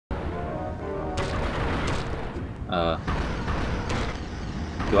Do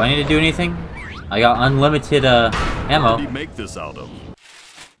I need to do anything? I got unlimited, ammo. What did he make this out of?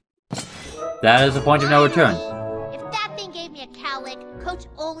 That is the point of no return. If that thing gave me a cowlick, Coach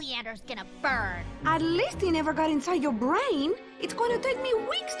Oleander's gonna burn. At least he never got inside your brain. It's going to take me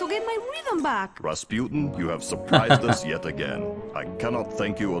weeks to get my rhythm back. Rasputin, you have surprised us yet again. I cannot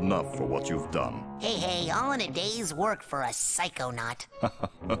thank you enough for what you've done. Hey, all in a day's work for a psychonaut.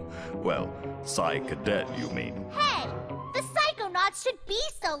 Well, Psy Cadet, you mean. Hey, the Psychonauts should be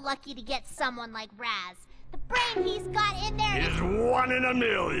so lucky to get someone like Raz. The brain he's got in there is 1 in a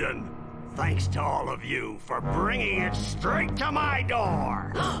million. Thanks to all of you for bringing it straight to my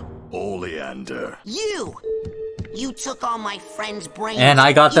door. Oleander. You took all my friends' brains. And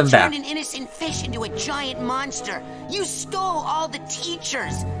I got them back. You turned an innocent fish into a giant monster. You stole all the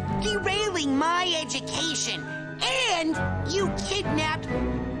teachers, derailing my education. And you kidnapped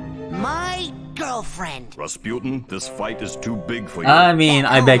my girlfriend. Rasputin, this fight is too big for you. I mean,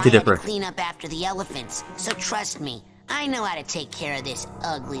 I beg to differ. I had to clean up after the elephants, so trust me, I know how to take care of this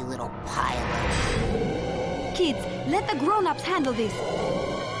ugly little pile. Kids, let the grown-ups handle this.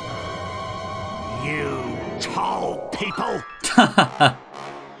 You tall people.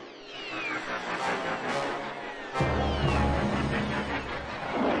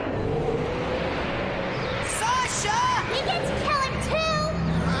 Sasha! He gets to kill him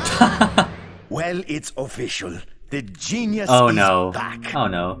too! Well, it's official. The genius Oh is no. back. Oh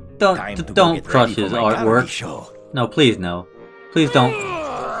no. Time to go Don't get crush ready for his my gallery artwork. show. No, please no. Please don't.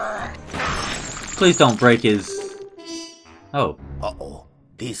 Please don't break his... Oh. Uh-oh.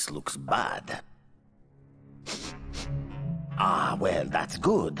 This looks bad. Ah, well, that's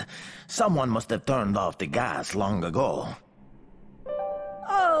good. Someone must have turned off the gas long ago.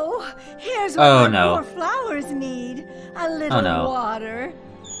 Oh, here's what Oh my no. poor flowers need. A little Oh no. water.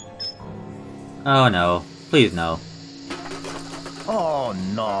 Oh no. Please no. Oh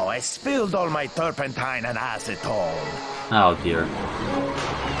no, I spilled all my turpentine and acetone. Oh dear.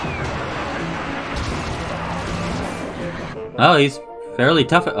 Oh, he's fairly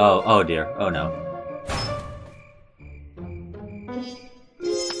tough. Oh dear. Oh no.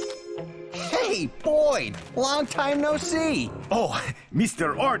 Hey, Boyd! Long time no see! Oh,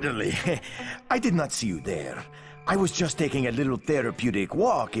 Mr. Orderly, I did not see you there. I was just taking a little therapeutic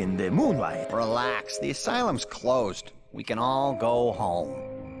walk in the moonlight. Relax, the asylum's closed. We can all go home.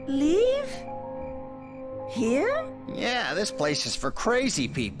 Leave? Here? Yeah, this place is for crazy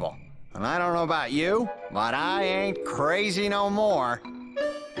people. And I don't know about you, but I ain't crazy no more.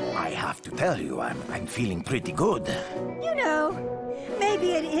 I have to tell you, I'm feeling pretty good. You know,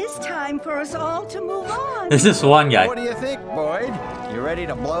 maybe it is time for us all to move on. This is one guy. What do you think, Boyd? You ready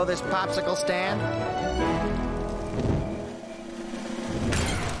to blow this popsicle stand?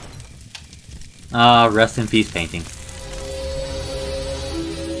 Rest in peace painting.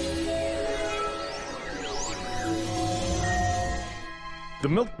 The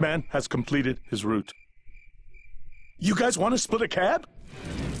milkman has completed his route. You guys want to split a cab?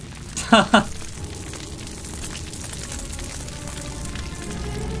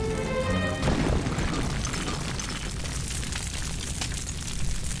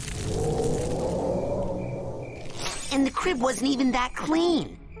 And the crib wasn't even that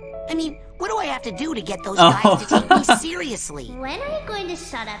clean. I mean, what do I have to do to get those guys to take me seriously? When are you going to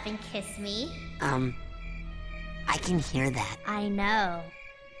shut up and kiss me? I can hear that. I know.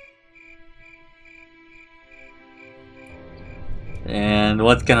 And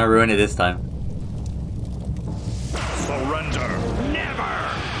what's gonna ruin it this time? Surrender.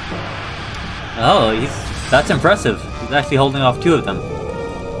 Never. Oh, that's impressive. He's actually holding off 2 of them.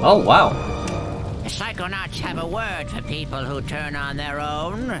 Oh, wow. The Psychonauts have a word for people who turn on their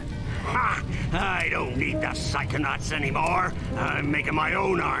own. Ha! I don't need the Psychonauts anymore. I'm making my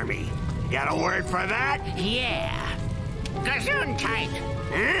own army. Got a word for that? Yeah. Gesundheit.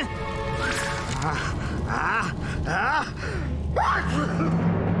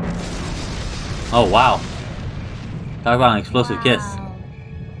 Oh, wow. Talk about an explosive kiss.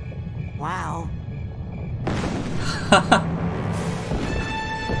 Wow.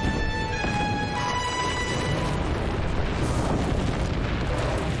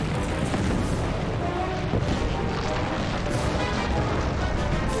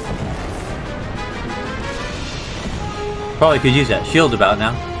 Probably could use that shield about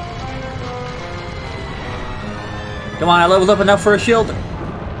now. Come on, I leveled up enough for a shield.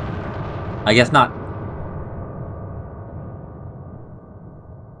 I guess not.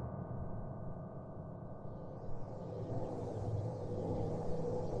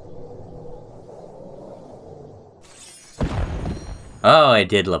 Oh, I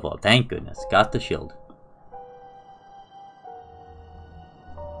did level up. Thank goodness. Got the shield.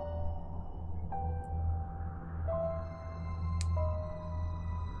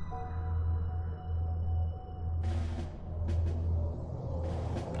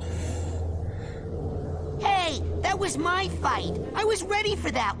 That was my fight. I was ready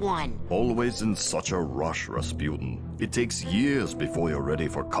for that one. Always in such a rush, Rasputin. It takes years before you're ready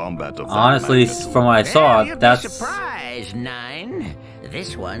for combat of that Honestly, magnitude. from what I saw, You'll that's... be surprised, Nine.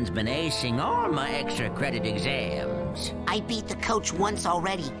 This one's been acing all my extra credit exams. I beat the coach once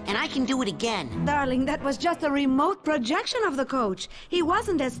already, and I can do it again. Darling, that was just a remote projection of the coach. He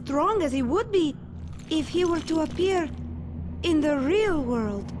wasn't as strong as he would be if he were to appear in the real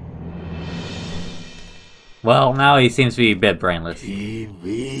world. Well, now he seems to be a bit brainless.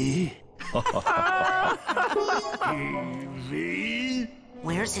 TV?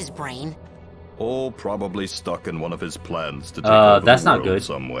 Where's his brain? Oh, probably stuck in one of his plans to take over that's the not world good.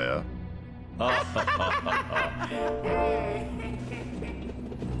 somewhere.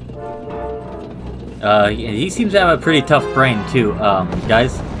 He seems to have a pretty tough brain too,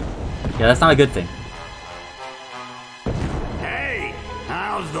 guys. Yeah, that's not a good thing. Hey,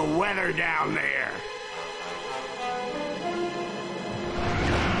 how's the weather down there?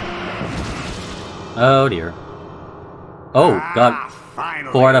 Oh dear. Oh, got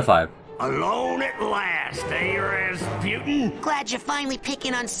Finally. 4 out of 5. Alone at last, eh, Rasputin? Glad you're finally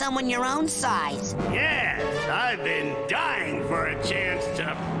picking on someone your own size. Yes, I've been dying for a chance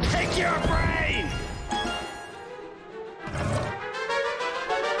to pick your brain!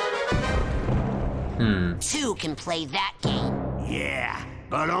 Two can play that game. Yeah,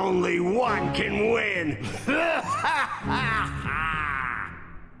 but only one can win!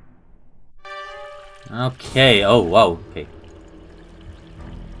 Okay, oh, whoa, okay.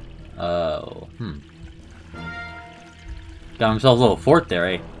 Got himself a little fort there,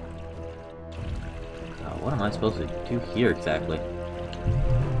 eh? What am I supposed to do here exactly?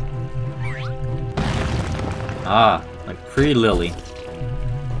 Ah, like free Lili.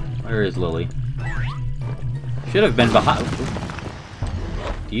 Where is Lili? Should have been behind.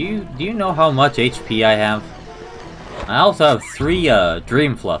 Do you know how much HP I have? I also have 3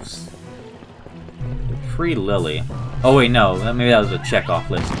 dream fluffs. Free Lili. Oh wait, no, maybe that was a check-off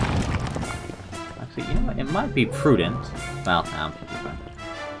list. Actually, you know what? It might be prudent. Well, nah, I'm thinking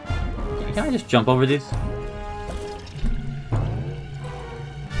fine. Can I just jump over these?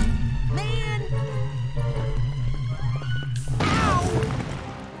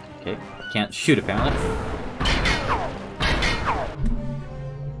 Okay, can't shoot apparently.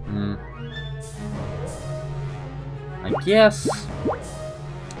 I guess.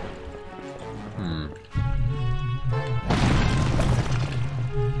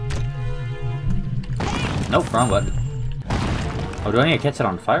 Nope, wrong button. Oh, do I need to catch it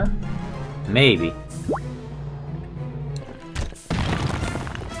on fire? Maybe.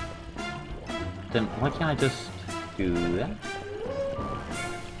 Then why can't I just do that?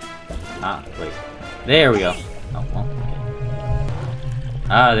 Ah, wait. There we go. Oh, well, okay.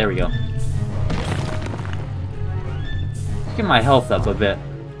 Ah, there we go. Let's get my health up a bit.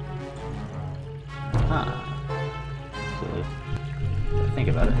 Ah. Silly. If I think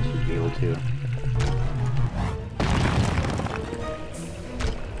about it, I should be able to.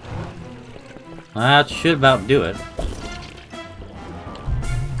 That should about do it.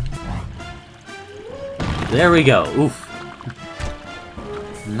 There we go. Oof.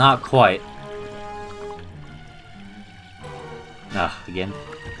 Not quite. Ah, again.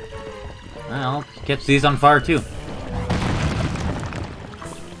 Well, catch these on fire too.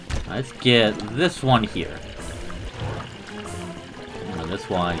 Let's get this one here. And this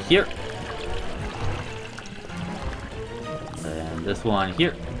one here. And this one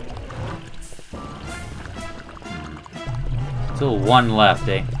here. Still 1 left,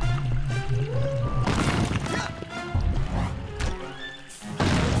 eh?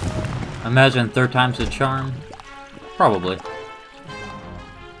 Imagine 3rd time's the charm? Probably.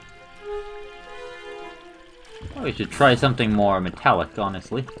 We should try something more metallic,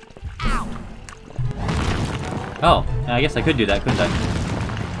 honestly. Oh, yeah, I guess I could do that, couldn't I?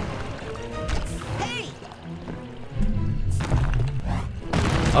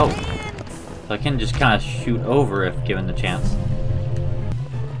 Oh. So I can just kind of shoot over if given the chance.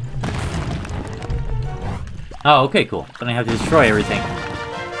 Oh, okay, cool. Then I have to destroy everything.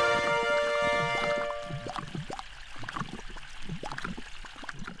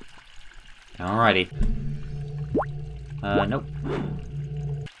 Alrighty. Nope.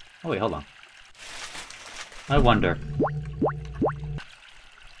 Oh wait, hold on. I wonder.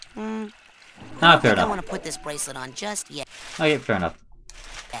 Ah, fair I enough. don't want to put this bracelet on just yet. Okay, fair enough.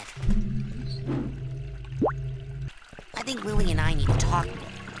 I think Lili and I need to talk.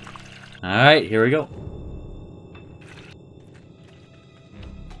 Alright, here we go.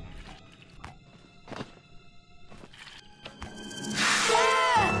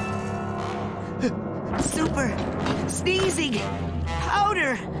 super sneezing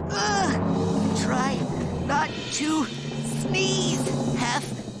powder. Ugh. Try not to sneeze. Have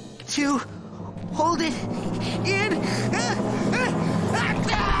to hold it in.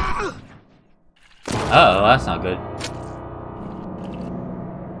 Uh-oh, that's not good.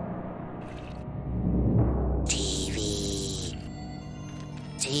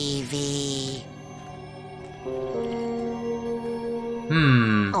 TV.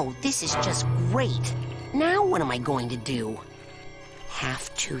 Oh, this is just great. Now what am I going to do?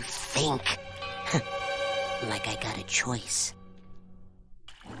 Have to think. Like I got a choice.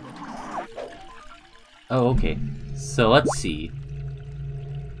 Oh, okay. So let's see.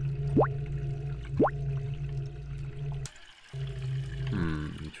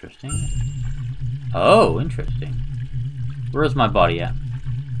 Interesting. Oh, interesting. Where's my body at?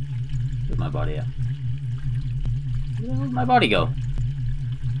 Where's my body at? Where'd my body go?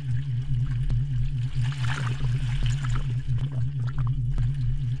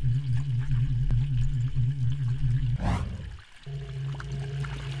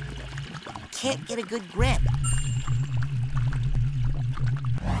 Can't get a good grip.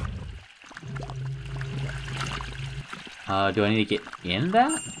 Do I need to get in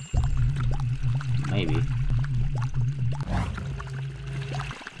that? Maybe.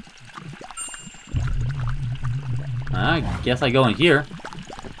 I guess I go in here.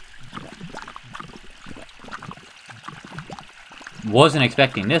 Wasn't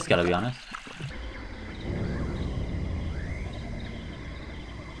expecting this, gotta be honest.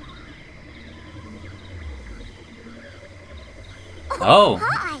 Oh.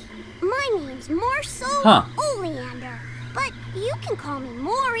 Hi, my name's Oleander, but you can call me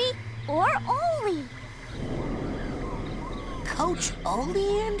Maury or Oli. Coach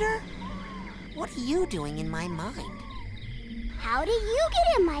Oleander? What are you doing in my mind? How do you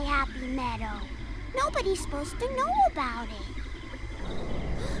get in my happy meadow? Nobody's supposed to know about it.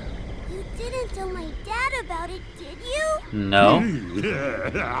 You didn't tell my dad about it, did you? No.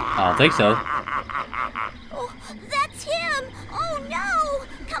 I don't think so. Oh, that's him! Oh no!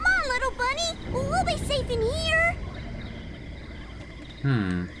 Come on, little bunny! We'll be safe in here!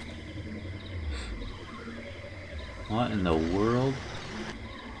 What in the world?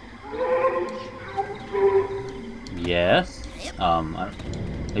 Yes? Are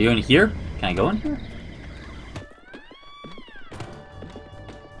you in here? Can I go in here?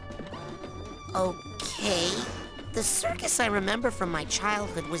 Okay. The circus I remember from my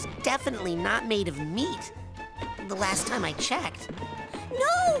childhood was definitely not made of meat. The last time I checked.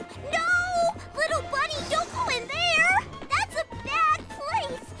 No! No! Little bunny, don't go in there! That's a bad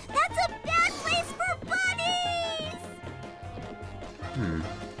place! That's a bad place for bunnies!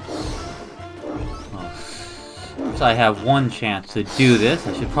 Well, since I have one chance to do this,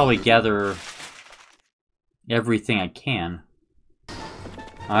 I should probably gather everything I can.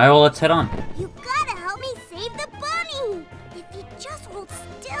 Alright, well, let's head on. You gotta help me save the bunny! If you just hold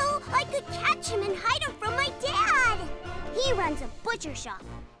still, I could catch him and hide him from my dad! He runs a butcher shop.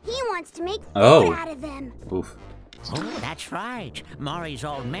 He wants to make food out of them. Oof. Oh, that's right. Maury's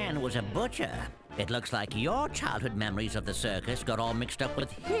old man was a butcher. It looks like your childhood memories of the circus got all mixed up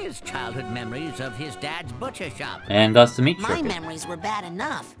with his childhood memories of his dad's butcher shop. And thus the Meat Circus. My memories were bad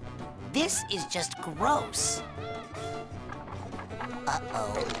enough. This is just gross.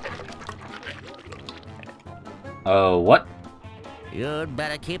 Uh-oh. Oh, what? You'd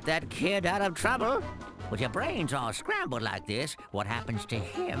better keep that kid out of trouble. With your brains all scrambled like this, what happens to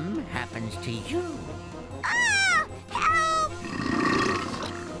him happens to you. Ah! Help!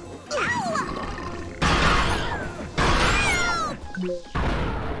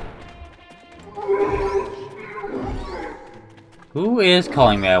 Who is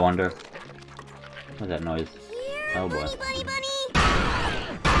calling me, I wonder? What's that noise? Here, oh boy. Bunny, bunny.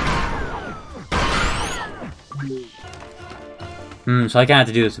 So I kinda have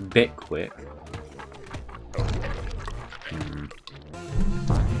to do this a bit quick.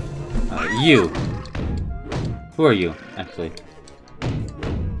 You! Who are you, actually?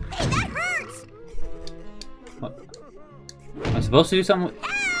 Hey, that hurts! What? Am I supposed to do something with...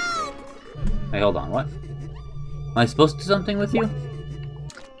 Help! Hey, hold on, what? Am I supposed to do something with you?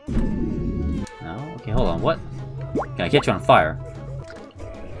 No? Okay, hold on, what? Can I catch you on fire?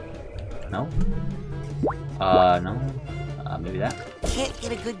 No? No? Maybe that? Can't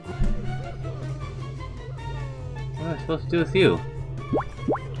get a good... What am I supposed to do with you?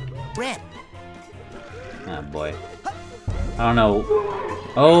 Red. Ah, boy. I don't know.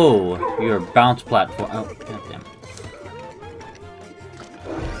 Oh, you're a bounce platform. Oh, goddamn.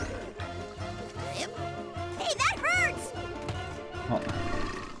 Hey, that hurts! Well,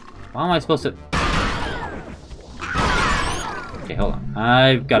 how am I supposed to... Okay, hold on.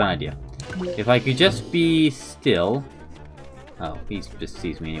 I've got an idea. If I could just be still... Oh, he just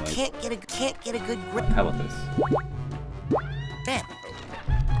sees me anyway. Can't get a good grip. How about this?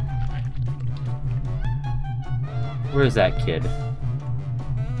 Where's that kid?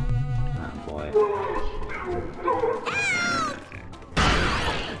 Oh boy.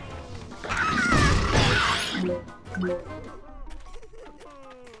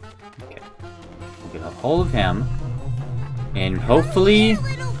 Okay. We'll get a hold of him. And hopefully...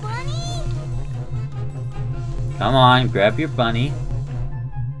 Come on, grab your bunny.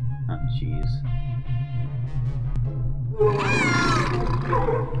 Oh, jeez.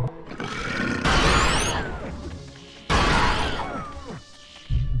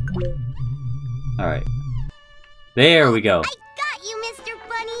 Alright. There we go. I got you, Mr.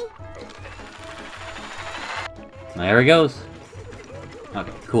 Bunny. There he goes.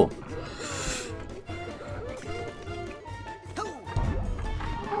 Okay, cool.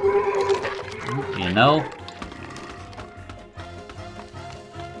 You know...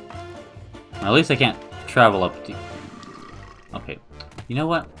 At least I can't travel up to... Okay. You know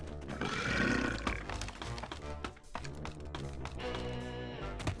what?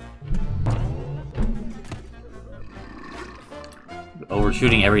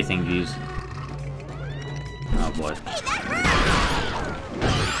 Overshooting everything, jeez. Oh boy.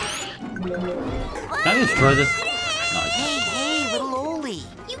 Can I destroy this? No, I can't. Hey, little Oli.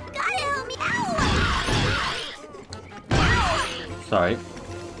 You gotta help me out. Sorry.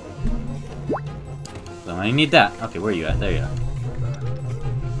 So I need that. Okay, where are you at? There you are.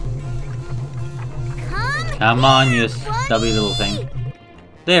 Come on, you stubby little thing.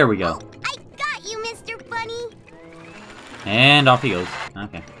 There we go. I got you, Mr. Bunny. And off he goes.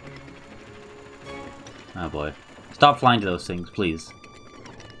 Okay. Oh boy. Stop flying to those things, please.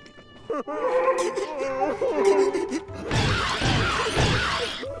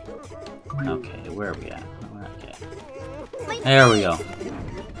 Okay, where are we at? Okay. There we go.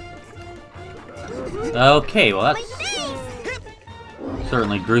 Okay, well that's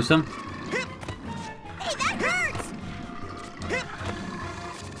certainly gruesome.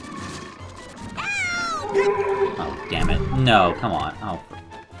 Oh, damn it. No, come on. Oh, for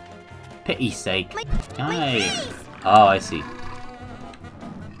pity's sake. Can I... Oh, I see.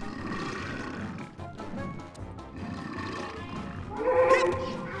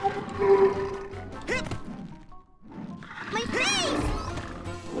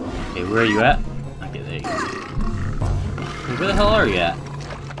 Okay, where are you at? Okay, there you go. Where the hell are you at?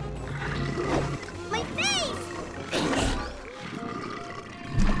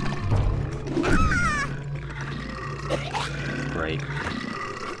 Great.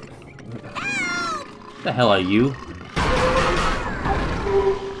 What the hell are you?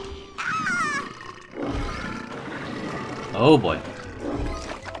 Oh boy.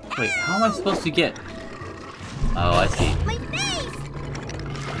 Wait, how am I supposed to get... Oh, I see.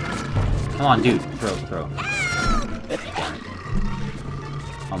 Come on, dude. Throw.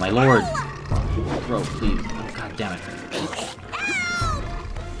 Oh my lord. Throw, please. Oh, god damn it.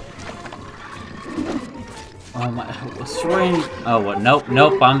 Oh my... Destroying... Oh, what?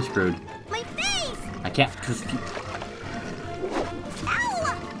 Nope, I'm screwed. I can't...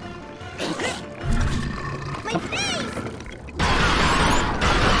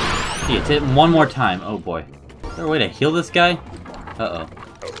 Hit him one more time. Oh boy. Is there a way to heal this guy? Uh-oh.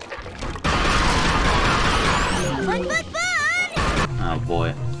 Oh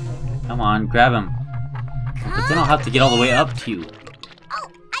boy. Come on, grab him. But then I'll have to get all the way up to you.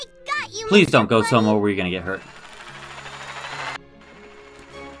 Please don't go somewhere where you're gonna get hurt.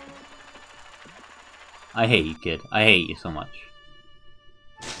 I hate you, kid. I hate you so much.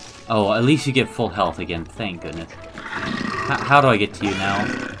 Oh, at least you get full health again. Thank goodness. How do I get to you now?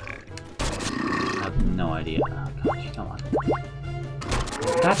 I have no idea. Oh, gosh, come on.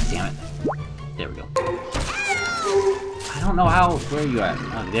 God damn it. There we go. I don't know how. Where are you at?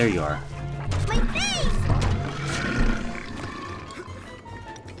 Oh, there you are.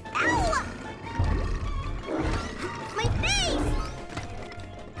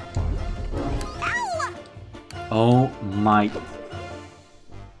 Oh my...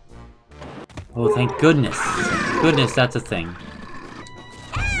 Oh, thank goodness. Thank goodness that's a thing.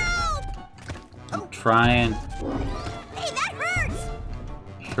 I'm trying. Hey, that hurts.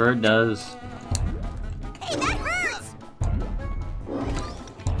 Sure it does. Hey, that hurts.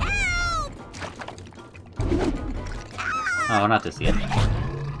 Oh, not this yet.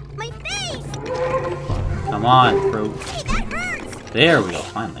 My face. Come on, throw. Hey, that hurts. There we go,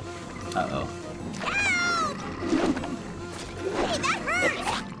 finally. Uh-oh.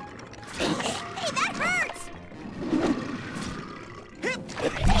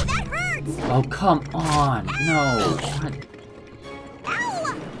 Oh, come on! No! God.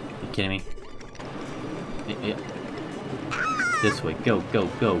 Are you kidding me? Yeah. This way. Go, go,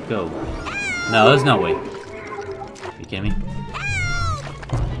 go, go. No, there's no way. Are you kidding me?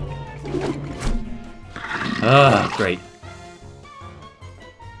 Ugh, great.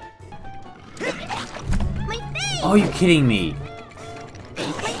 Oh, you kidding me?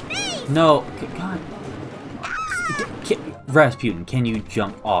 No, God. Rasputin, can you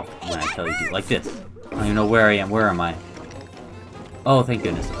jump off when I tell you to? Like this. I don't even know where I am. Where am I? Oh, thank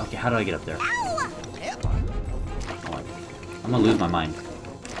goodness. Okay, how do I get up there? Oh, I'm gonna lose my mind.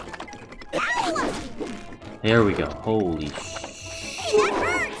 There we go. Holy shit.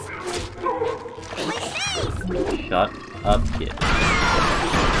 Shut up, kid.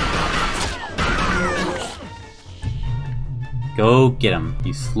 Go get him,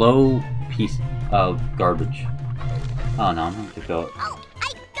 you slow piece of garbage. Oh no, I'm going to go. Oh,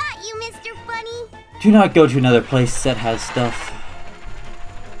 I got you, Mr. Bunny. Do not go to another place that has stuff.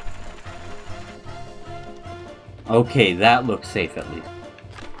 Okay, that looks safe at least.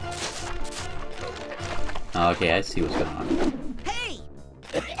 Okay, I see what's going on. Hey!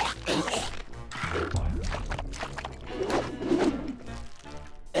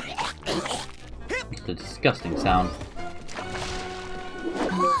 It's a disgusting sound.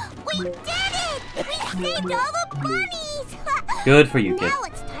 We did it! We saved all the bunnies! Good for you, kid. Now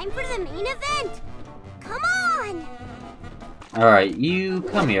it's time for the main event. Come on! Alright, you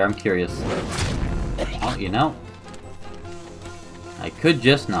come here, I'm curious. Oh, you know. I could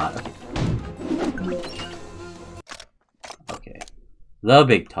just not. Okay. The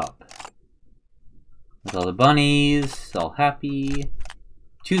big top. With all the bunnies, all happy.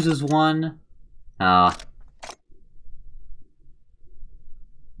 Chooses one.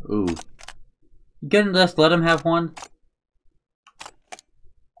 Ooh. You gonna just let him have one?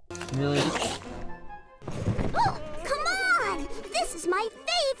 Really? Oh, come on! This is my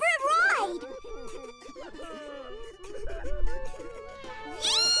favorite ride!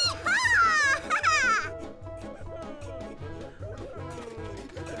 Yee-haw!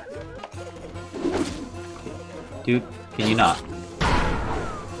 Dude, can you not?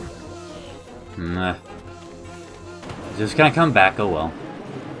 Meh. Is this gonna come back? Oh well.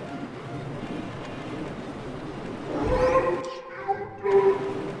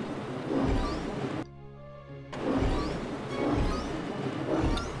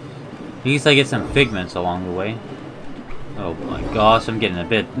 At least I get some figments along the way. Oh my gosh, I'm getting a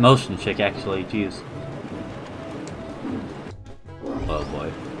bit motion sick actually, jeez. Oh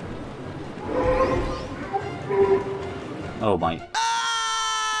boy. Oh my.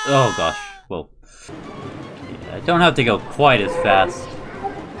 Oh gosh, whoa. Yeah, I don't have to go quite as fast.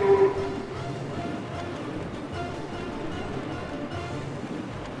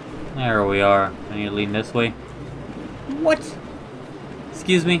 There we are. I need to lean this way. What?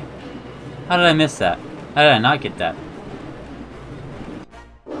 Excuse me? How did I miss that? How did I not get that?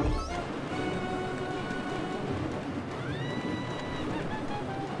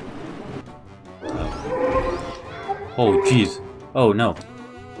 Oh, jeez. Oh, no.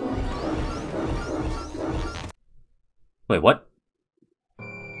 Wait, what?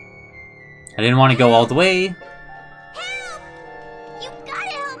 I didn't want to go all the way. Help! You gotta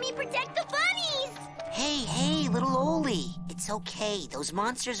help me protect the bunnies! Hey, little Oli. It's okay. Those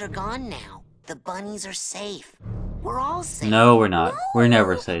monsters are gone now. The bunnies are safe. We're all safe. No, we're not. We're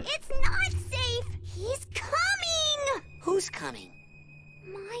never safe. It's not safe! He's coming! Who's coming?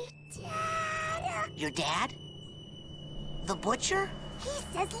 My dad. Your dad? The butcher? He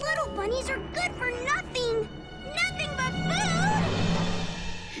says little bunnies are good for nothing! Nothing but food!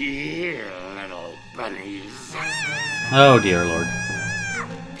 Here, little bunnies. Oh, dear lord.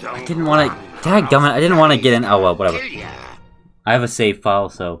 I didn't want to... Dadgummit, I didn't want to get in... Oh, well, whatever. I have a save file,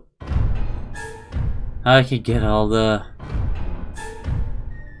 so... I could get all the...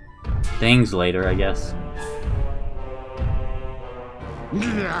 things later, I guess.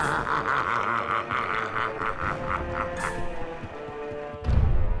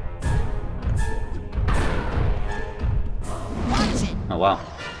 Oh, wow.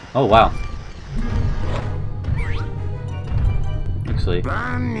 Oh, wow. Actually...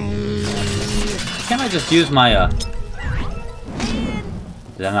 Can't I just use my,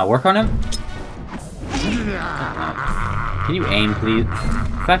 Did that not work on him? Can you aim, please?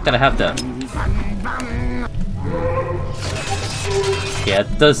 The fact that I have to... Yeah,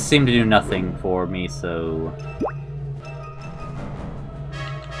 it does seem to do nothing for me, so...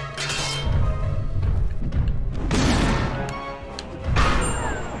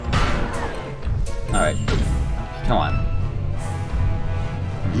 Alright. Come on.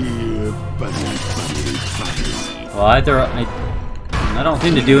 Well, either I don't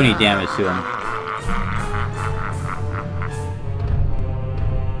seem to do any damage to him.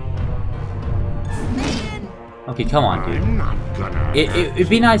 Okay, come on, dude. It'd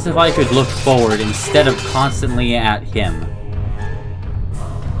be nice if I could look forward instead of constantly at him.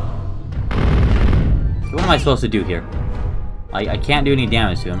 What am I supposed to do here? I can't do any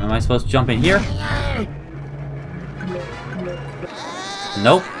damage to him. Am I supposed to jump in here?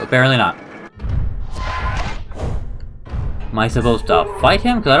 Nope, apparently not. Am I supposed to fight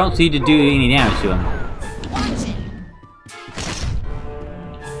him? Because I don't seem to do any damage to him.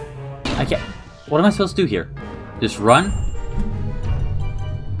 I can't... What am I supposed to do here? Just run?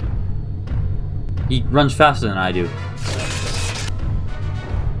 He runs faster than I do.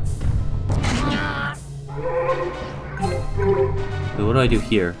 So what do I do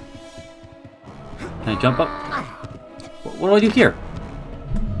here? Can I jump up? What do I do here?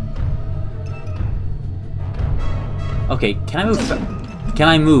 Okay, can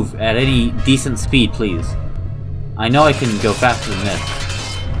I move at any decent speed, please? I know I can go faster than this.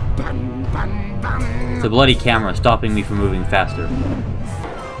 It's a bloody camera stopping me from moving faster.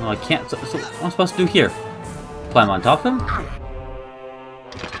 No, I can't. So what am I supposed to do here? Climb on top of him?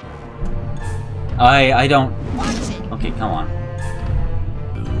 I don't... Okay, come on.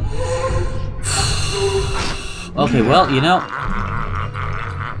 Okay, well, you know...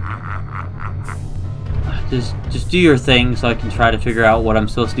 Just do your thing so I can try to figure out what I'm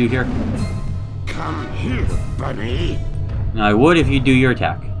supposed to do here. Come here, bunny. Now, I would if you do your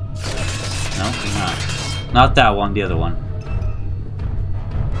attack. No, not. Not that one, the other one.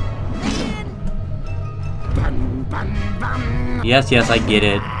 Yes, yes, I get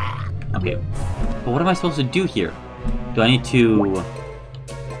it. Okay. But what am I supposed to do here? Do I need to...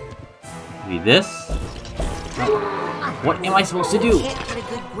 be this? What am I supposed to do?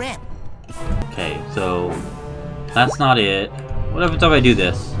 Okay, so... that's not it. What if I do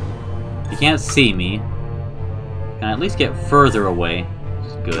this? You can't see me. Can I at least get further away?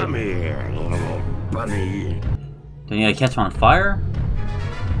 It's good. Come here, little bunny. Do I need to catch him on fire?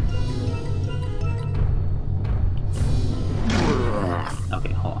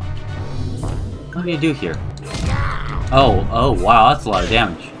 Okay, hold on. What do you do here? Oh, wow, that's a lot of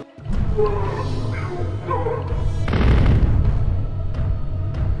damage.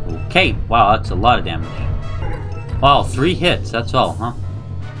 Okay, wow, that's a lot of damage. Wow, 3 hits, that's all, huh?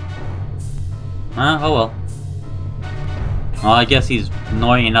 Oh well. Well, I guess he's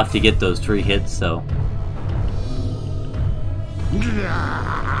annoying enough to get those 3 hits, so...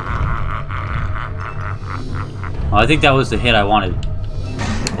 Well, I think that was the hit I wanted.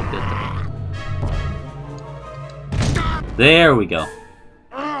 There we go.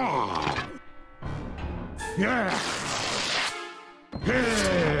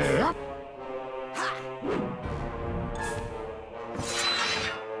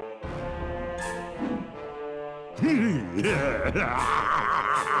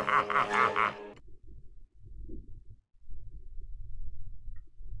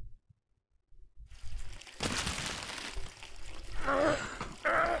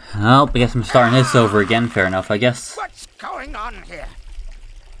 Well, I guess I'm starting this over again. Fair enough, I guess. What's going on here?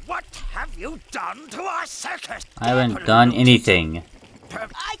 What have you done to our circus? I haven't done anything.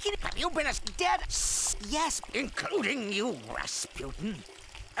 Have you been as dead? Yes, including you, Rasputin.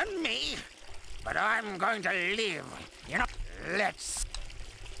 And me. But I'm going to live. You know, let's...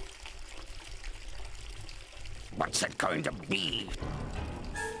 What's it going to be?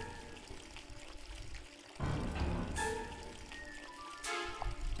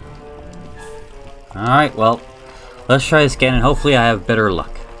 Alright, well, let's try this again and hopefully I have better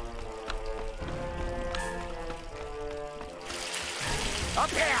luck. Up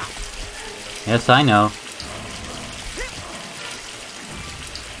here. Yes, I know.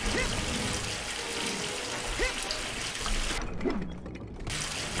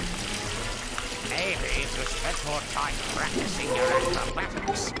 Maybe you spent more time practicing your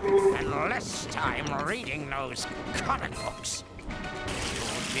acrobatics and less time reading those comic books.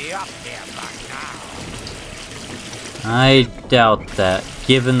 You'll be up there by now. I doubt that,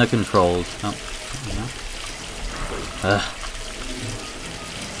 given the controls. Oh, no.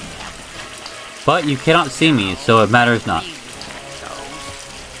 But you cannot see me, so it matters not.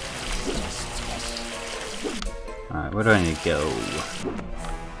 Alright, where do I need to go?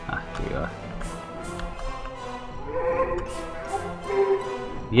 Ah, here you are.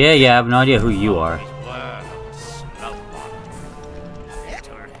 Yeah, I have no idea who you are.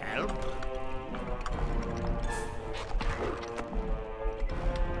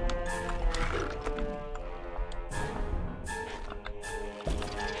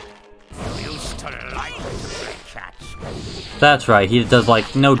 That's right, he does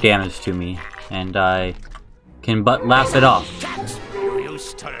like no damage to me, and I can but laugh it off. You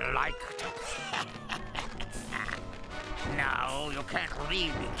used to like to... Now you can't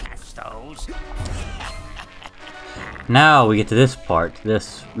really catch those. Now we get to this part,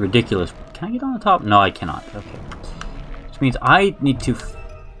 this ridiculous... Can I get on the top? No, I cannot. Okay. Which means I need to...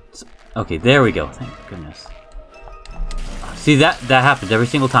 Okay, there we go. Thank goodness. See, that happens every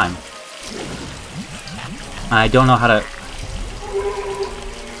single time. I don't know how to...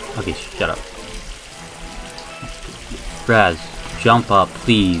 Okay, shut up. Raz, jump up,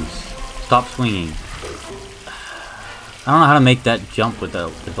 please. Stop swinging. I don't know how to make that jump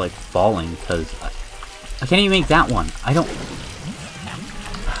without just like falling, because I can't even make that one. I don't...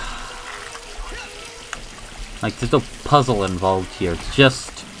 Like, there's no puzzle involved here. It's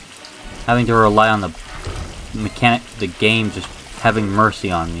just having to rely on the mechanic, the game just having mercy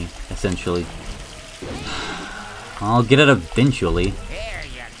on me, essentially. I'll get it eventually.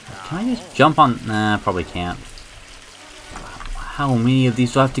 Can I just jump on? Nah, probably can't. How many of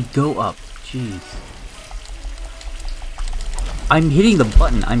these do I have to go up? Jeez. I'm hitting the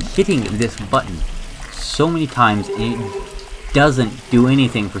button. I'm hitting this button so many times and it doesn't do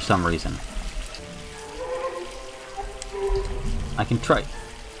anything for some reason. I can try.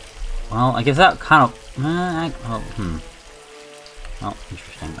 Well, I guess that kind of... Oh,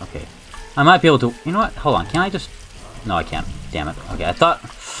 interesting. Okay. I might be able to... You know what? Hold on. Can I just... No, I can't. Damn it. Okay, I thought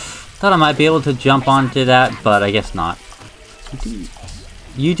I might be able to jump onto that, but I guess not.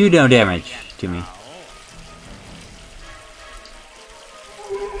 You do no damage to me.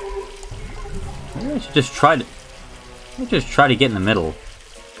 Maybe I should just try to... get in the middle.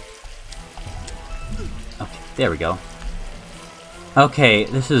 Okay, there we go. Okay,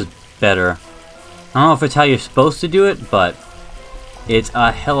 this is better. I don't know if it's how you're supposed to do it, but it's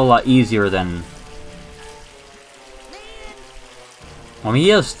a hell of a lot easier than... I mean, he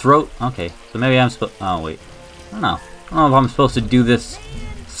has throat... Okay, so maybe I'm supposed... Oh, wait. I don't know. I don't know if I'm supposed to do this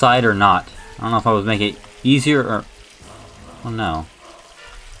side or not. I don't know if I was making it easier or... Oh, no.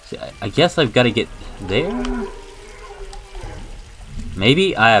 See, I guess I've got to get there?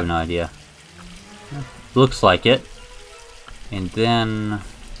 Maybe? I have no idea. Looks like it. And then...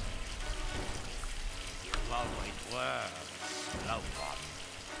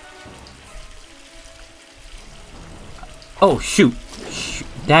 Oh, shoot!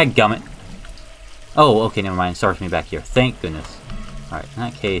 Dadgummit. Oh, okay, never mind. It starts me back here. Thank goodness. Alright, in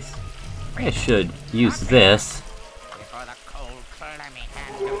that case, I should use this.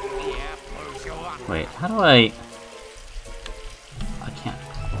 Wait, how do I... I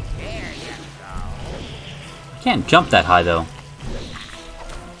can't jump that high, though.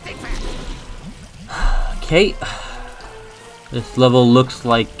 Okay. This level looks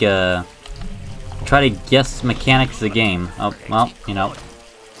like, try to guess mechanics of the game. Oh, well, you know.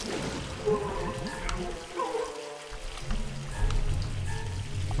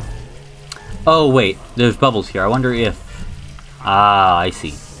 Oh, wait. There's bubbles here. I wonder if... Ah, I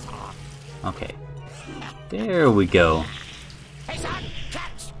see. Okay. There we go.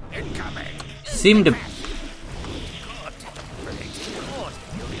 Seem to...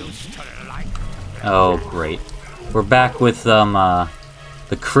 Oh, great. We're back with, the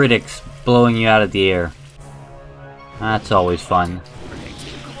critics blowing you out of the air. That's always fun.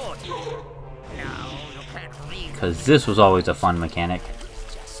 Because this was always a fun mechanic.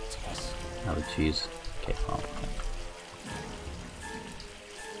 Oh, jeez. Okay, well.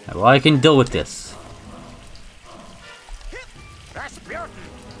 Okay, well, I can deal with this.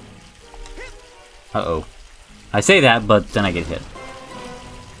 Uh-oh. I say that, but then I get hit.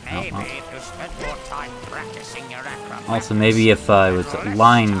 Oh, well. Also, maybe if I was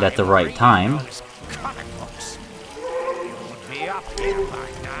lined at the right time.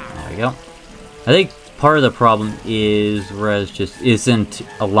 There we go. I think part of the problem is Raz just isn't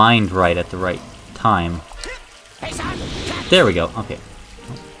aligned right at the right time. There we go. Okay.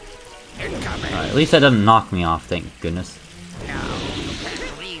 Alright, at least that doesn't knock me off, thank goodness.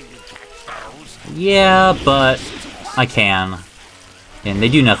 Yeah, but I can. And they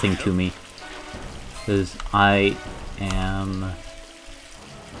do nothing to me. Because I am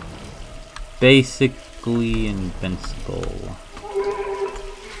basically invincible.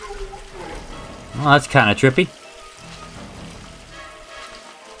 Well, that's kind of trippy.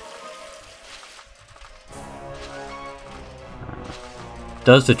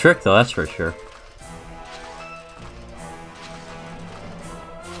 Does the trick, though, that's for sure.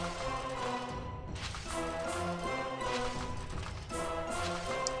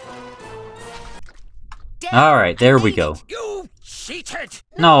 Alright, there we go. You cheated!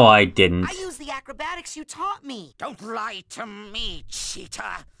 No, I didn't. I used the acrobatics you taught me. Don't lie to me,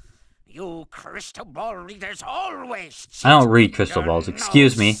 cheater. You crystal ball readers always cheat. I don't read crystal balls,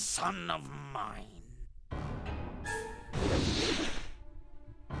 excuse me. Son of mine.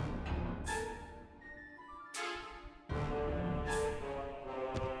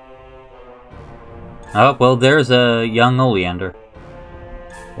 Oh, well, there's a young Oleander.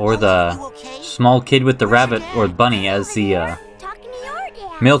 Or the small kid with the rabbit, or bunny, as the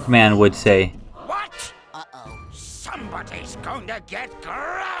milkman would say. What? Uh-oh. Somebody's going to get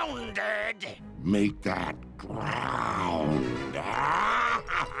grounded. Make that ground.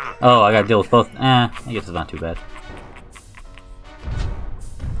 Oh, I gotta deal with both. I guess it's not too bad.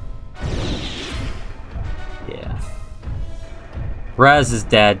 Yeah. Raz's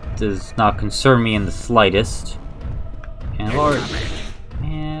dad does not concern me in the slightest. And Lord...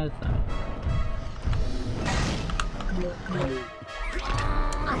 Yeah, it's not...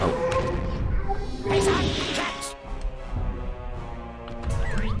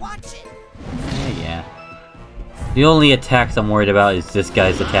 Yeah. The only attacks I'm worried about is this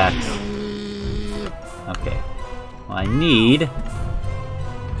guy's attacks. Okay. Well, I need...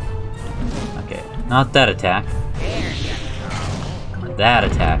 Okay, not that attack. That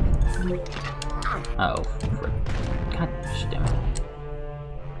attack. Uh-oh. God damn it.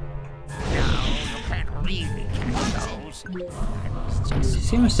 It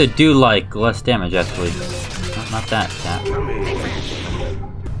seems to do, like, less damage, actually. Not that attack.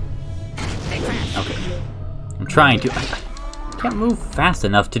 Okay. I'm trying to... I can't move fast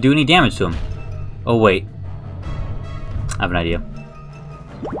enough to do any damage to him. Oh, wait. I have an idea.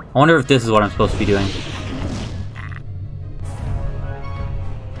 I wonder if this is what I'm supposed to be doing.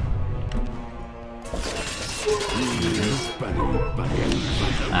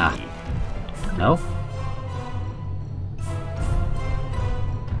 Ah. No?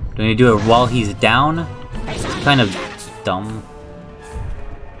 Do I need to do it while he's down? It's kind of dumb.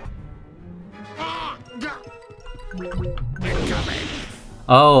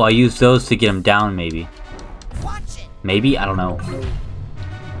 Oh, I used those to get him down, maybe. Maybe? I don't know.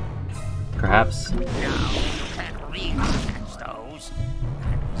 Perhaps.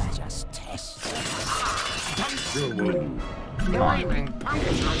 Come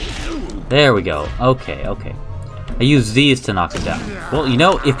on. There we go. Okay, okay. I use these to knock him down. Well, you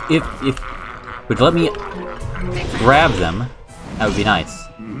know, if would let me grab them, that would be nice.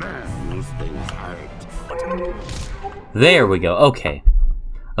 There we go. Okay.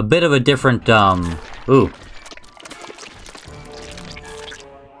 A bit of a different, ooh.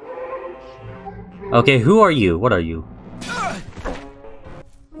 Okay, who are you? What are you?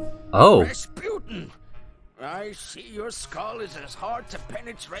 Oh. Rasputin! I see your skull is as hard to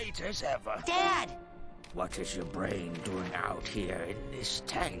penetrate as ever. Dad! What is your brain doing out here in this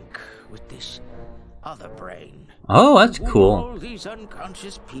tank with this other brain? Oh, that's cool. All these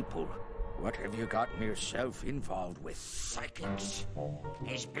unconscious people. What have you gotten yourself involved with? Psychics.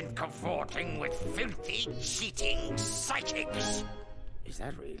 He's been cavorting with filthy, cheating psychics. Is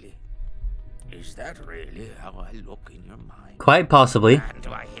that really how I look in your mind? Quite possibly. And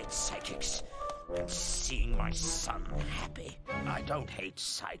do I hate psychics? And seeing my son happy. I don't hate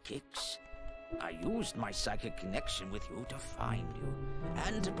psychics. I used my psychic connection with you to find you,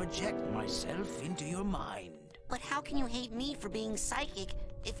 and to project myself into your mind. But how can you hate me for being psychic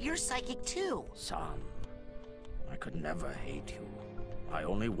if you're psychic too? Son, I could never hate you. I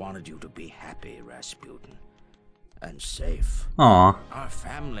only wanted you to be happy, Rasputin. And safe. Aww. Our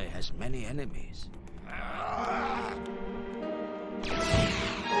family has many enemies. I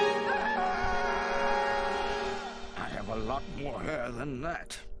have a lot more hair than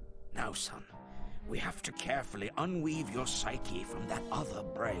that. Now, son, we have to carefully unweave your psyche from that other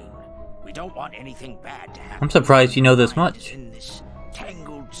brain. We don't want anything bad to happen. I'm surprised you know this much. In this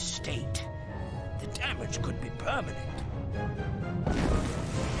tangled state, the damage could be permanent.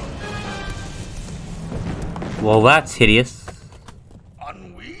 Well, that's hideous.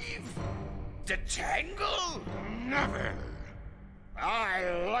 Unweave? Detangle? Never.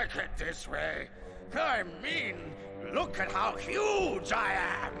 I like it this way. I mean, look at how huge I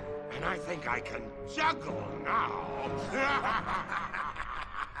am. And I think I can juggle now.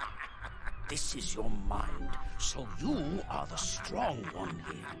 This is your mind, so you are the strong one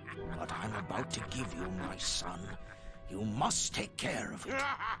here. What I'm about to give you, my son, you must take care of it,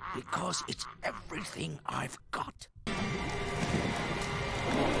 because it's everything I've got.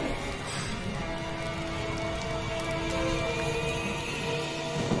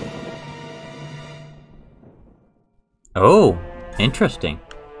 Oh, interesting.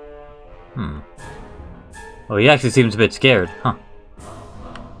 Oh, he actually seems a bit scared, huh?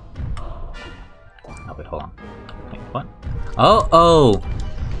 hold on. Wait, what? Oh, oh!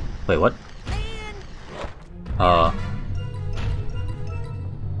 Wait, what?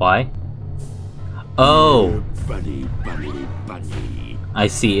 Why? Oh! Bunny, bunny, bunny. I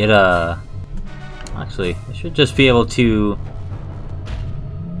see, it, actually, I should just be able to...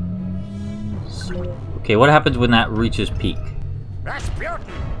 Okay, what happens when that reaches peak? Rasputin!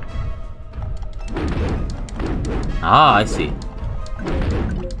 Ah, I see.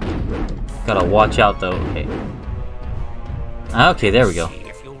 Gotta watch out, though, okay. Okay, there we go. See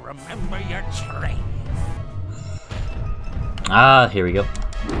if you remember your training. Ah, here we go.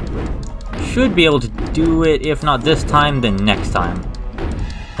 Should be able to do it, if not this time, then next time.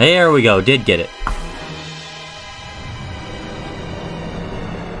 There we go, did get it.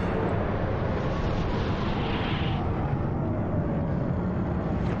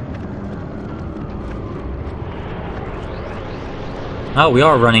 Oh, we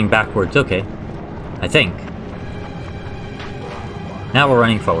are running backwards, okay. I think. Now we're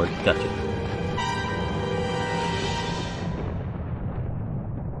running forward, gotcha.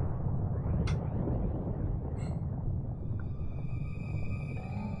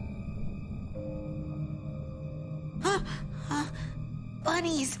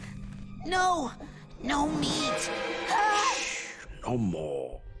 Bunnies! No! No meat! Ah! No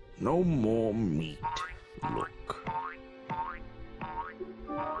more. No more meat. Look.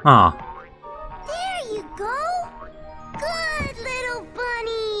 Ah. There you go! Good little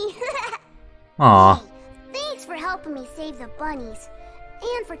bunny! Aw. Thanks for helping me save the bunnies.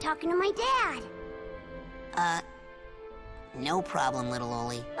 And for talking to my dad. No problem, little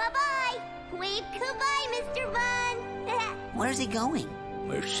Oli. Bye-bye! Wave goodbye, Mr. Bun! Where's he going?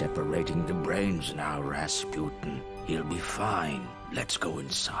 We're separating the brains now, Rasputin. He'll be fine. Let's go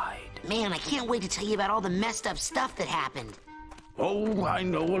inside. Man, I can't wait to tell you about all the messed up stuff that happened. Oh, I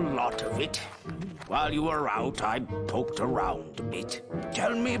know a lot of it. While you were out, I poked around a bit.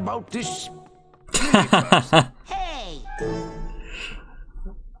 Tell me about this... Hey!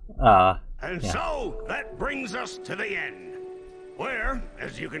 And yeah. so, that brings us to the end. Where,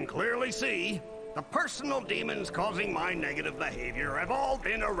 as you can clearly see, the personal demons causing my negative behavior have all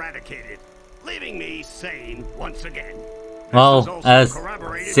been eradicated, leaving me sane once again. Well, as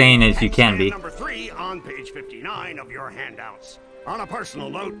sane as you can be. Number 3 on page 59 of your handouts. On a personal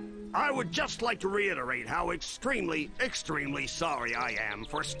note, I would just like to reiterate how extremely, extremely sorry I am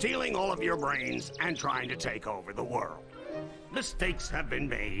for stealing all of your brains and trying to take over the world. Mistakes have been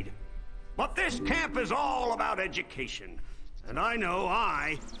made. But this camp is all about education. And I know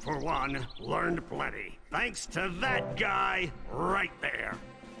I, for one, learned plenty. Thanks to that guy right there.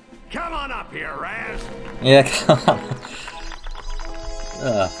 Come on up here, Raz. Yeah, come on.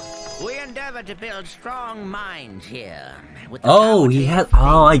 We endeavor to build strong minds here. Oh, he has...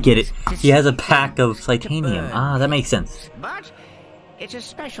 Oh, I get it. He has a pack of Psychonium. Ah, that makes sense. But it's a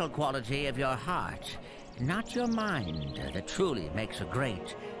special quality of your heart, not your mind, that truly makes a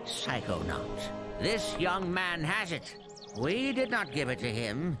great Psychonaut. This young man has it. We did not give it to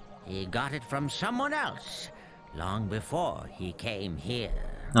him. He got it from someone else, long before he came here.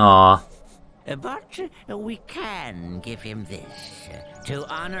 Aw. But we can give him this, to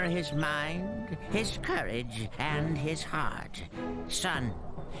honor his mind, his courage, and his heart. Son,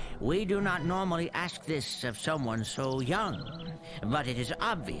 we do not normally ask this of someone so young, but it is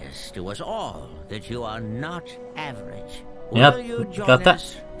obvious to us all that you are not average. Yep, Will you join got that.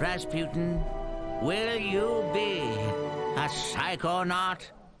 us, Rasputin? Will you be a Psychonaut?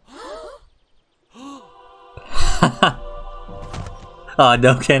 Oh,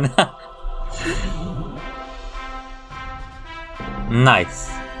 no, Ken. Nice.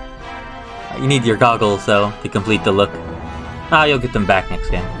 You need your goggles, though, to complete the look. Ah, you'll get them back next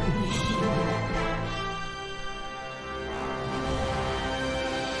game.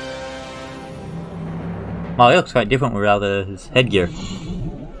 Well, he looks quite different without his headgear.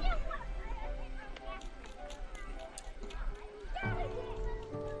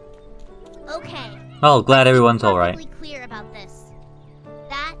 Okay. Oh, glad everyone's alright. Perfectly clear about this.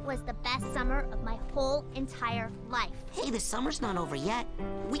 That was the best summer of my whole entire life. Hey, the summer's not over yet.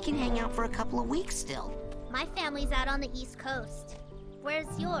 We can hang out for a couple of weeks still. My family's out on the East Coast. Where's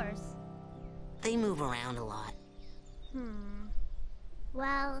yours? They move around a lot.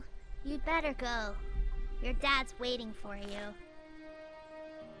 Well, you'd better go. Your dad's waiting for you.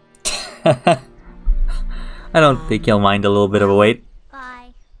 I don't think he'll mind a little bit of a wait.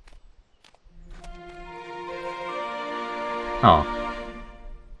 Bye. Oh.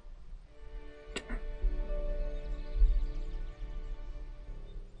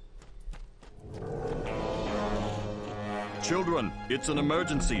 Children, it's an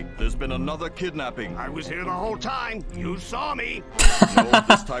emergency. There's been another kidnapping. I was here the whole time. You saw me. No,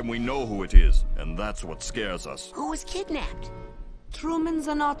 this time we know who it is, and that's what scares us. Who was kidnapped? Truman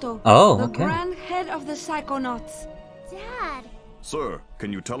Zanotto. Oh, the okay. grand head of the Psychonauts. Dad. Sir,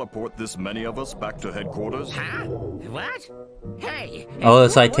 can you teleport this many of us back to headquarters? Huh? What? Hey! Oh,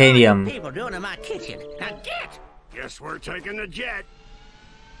 the titanium. What are people doing in my kitchen? Now get! Guess we're taking the jet.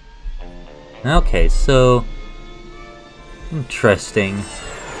 Okay, so... Interesting.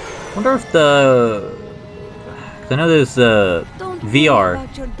 Wonder if the... 'cause I know there's Don't VR. worry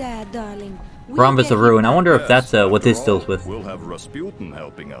about your dad, darling. We'll Rhombus get of Ruin. I him wonder back. if that's what this deals with. We'll have Rasputin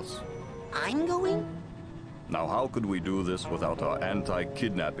helping us. I'm going? Now, how could we do this without our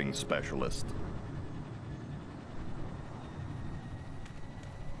anti-kidnapping specialist?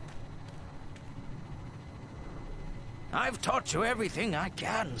 I've taught you everything I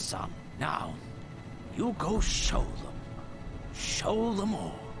can, son. Now, you go show them. Show them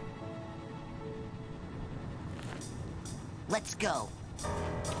all. Let's go.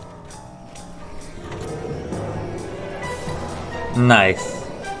 Nice.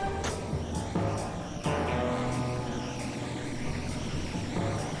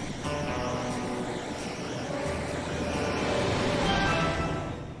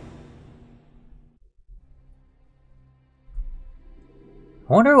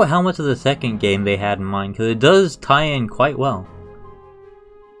 I wonder how much of the second game they had in mind, because it does tie in quite well.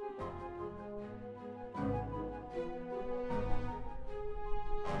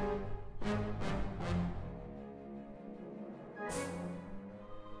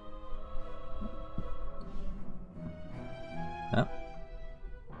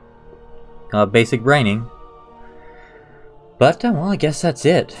 Basic braining. But, well, I guess that's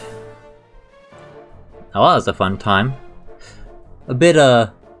it. Oh, well, that was a fun time. A bit,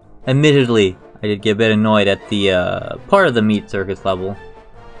 admittedly, I did get a bit annoyed at the, part of the Meat Circus level.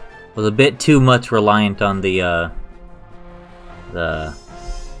 Was a bit too much reliant on the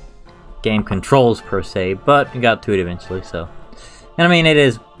game controls, per se, but we got to it eventually, so. And I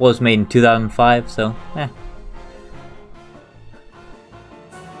mean, was made in 2005, so, eh.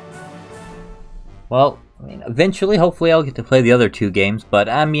 Well, I mean, eventually, hopefully I'll get to play the other two games, but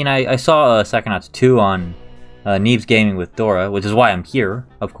I mean, I saw Psychonauts 2 on Neebs Gaming with Dora, which is why I'm here,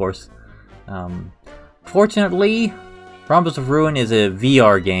 of course. Fortunately, Rhombus of Ruin is a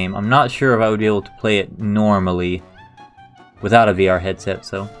VR game. I'm not sure if I would be able to play it normally without a VR headset,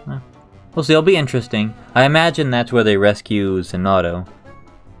 so we'll see. It'll be interesting. I imagine that's where they rescue Zanotto,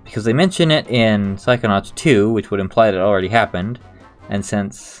 because they mention it in Psychonauts 2, which would imply that it already happened, and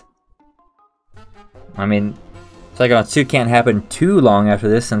since... I mean, Psychonauts 2 can't happen too long after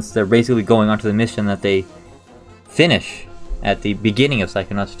this, since they're basically going on to the mission that they finish at the beginning of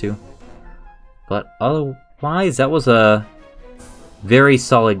Psychonauts 2. But otherwise, that was a very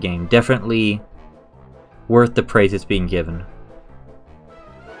solid game. Definitely worth the praise it's being given.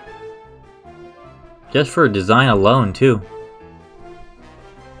 Just for design alone, too.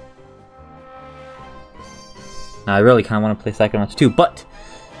 Now, I really kind of want to play Psychonauts 2, but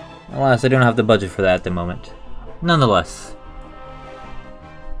alas, I don't have the budget for that at the moment. Nonetheless.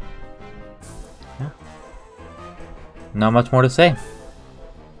 Yeah. Not much more to say.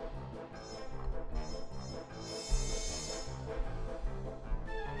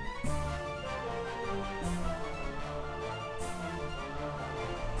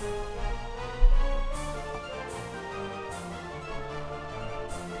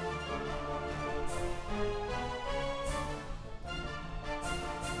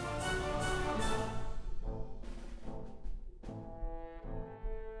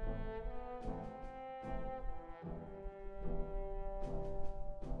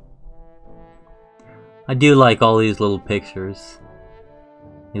 I do like all these little pictures.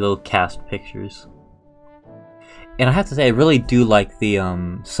 These little cast pictures. And I have to say, I really do like the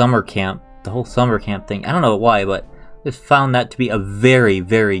summer camp, the whole summer camp thing. I don't know why, but I just found that to be a very,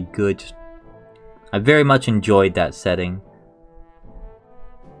 very good... I very much enjoyed that setting.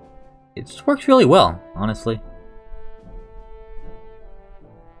 It just works really well, honestly.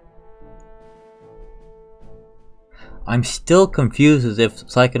 I'm still confused as if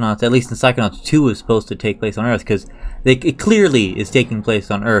Psychonauts, at least in Psychonauts 2, is supposed to take place on Earth, because it clearly is taking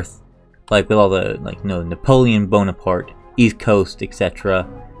place on Earth, like with all the, like, you know, Napoleon Bonaparte, East Coast, etc.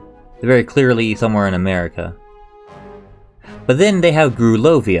 They're very clearly somewhere in America. But then they have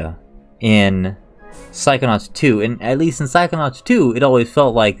Grulovia in Psychonauts 2, and at least in Psychonauts 2, it always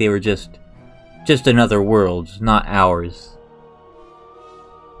felt like they were just another world, not ours.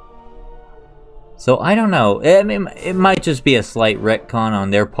 So I don't know. I mean, it might just be a slight retcon on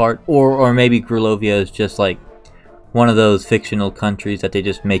their part, or maybe Grulovia is just like one of those fictional countries that they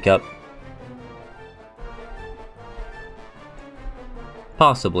just make up.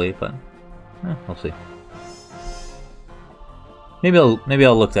 Possibly, but we'll see. Maybe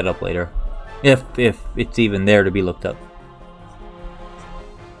I'll look that up later, if it's even there to be looked up.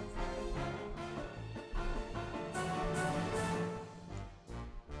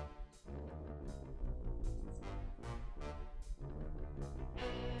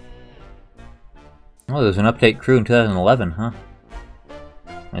 Oh, there's an update crew in 2011, huh?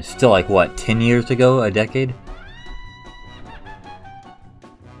 It's still like, what, 10 years ago? A decade?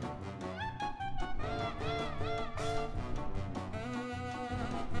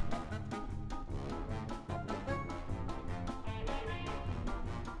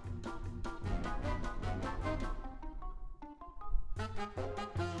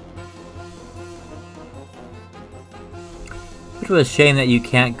 It was a shame that you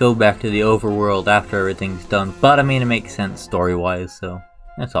can't go back to the overworld after everything's done, but I mean it makes sense story-wise, so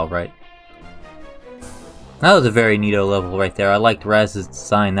that's alright. That was a very neato level right there. I liked Raz's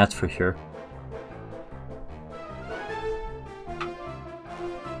design, that's for sure.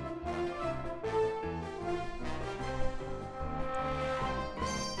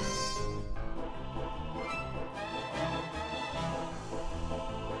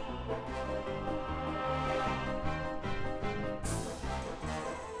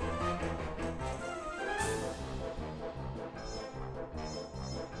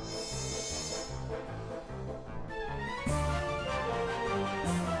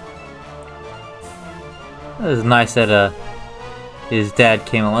 It was nice that his dad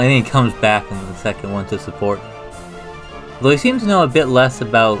came along, and he comes back in the second one to support. Though he seems to know a bit less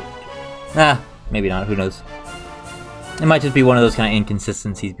about... maybe not, who knows. It might just be one of those kind of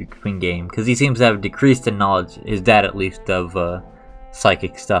inconsistencies between games, because he seems to have decreased in knowledge, his dad at least, of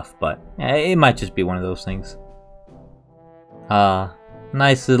psychic stuff, but it might just be one of those things.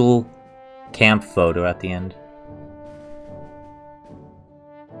 Nice little camp photo at the end.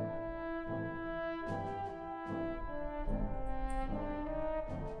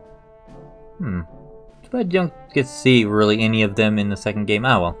 Too bad you don't get to see really any of them in the second game.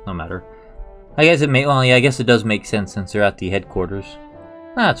 Ah, well, no matter. I guess I guess it does make sense since they're at the headquarters.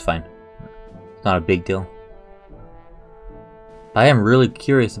 That's fine. It's not a big deal. I am really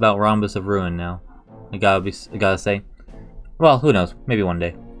curious about Rhombus of Ruin now. I gotta say. Well, who knows? Maybe one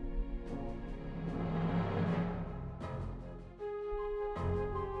day.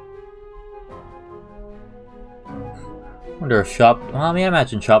 Wonder if well, I mean, I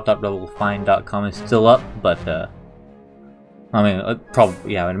imagine shop.doublefind.com is still up, but, I mean,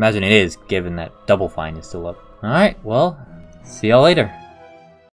 probably, yeah, I would imagine it is, given that Double Find is still up. Alright, well, see y'all later.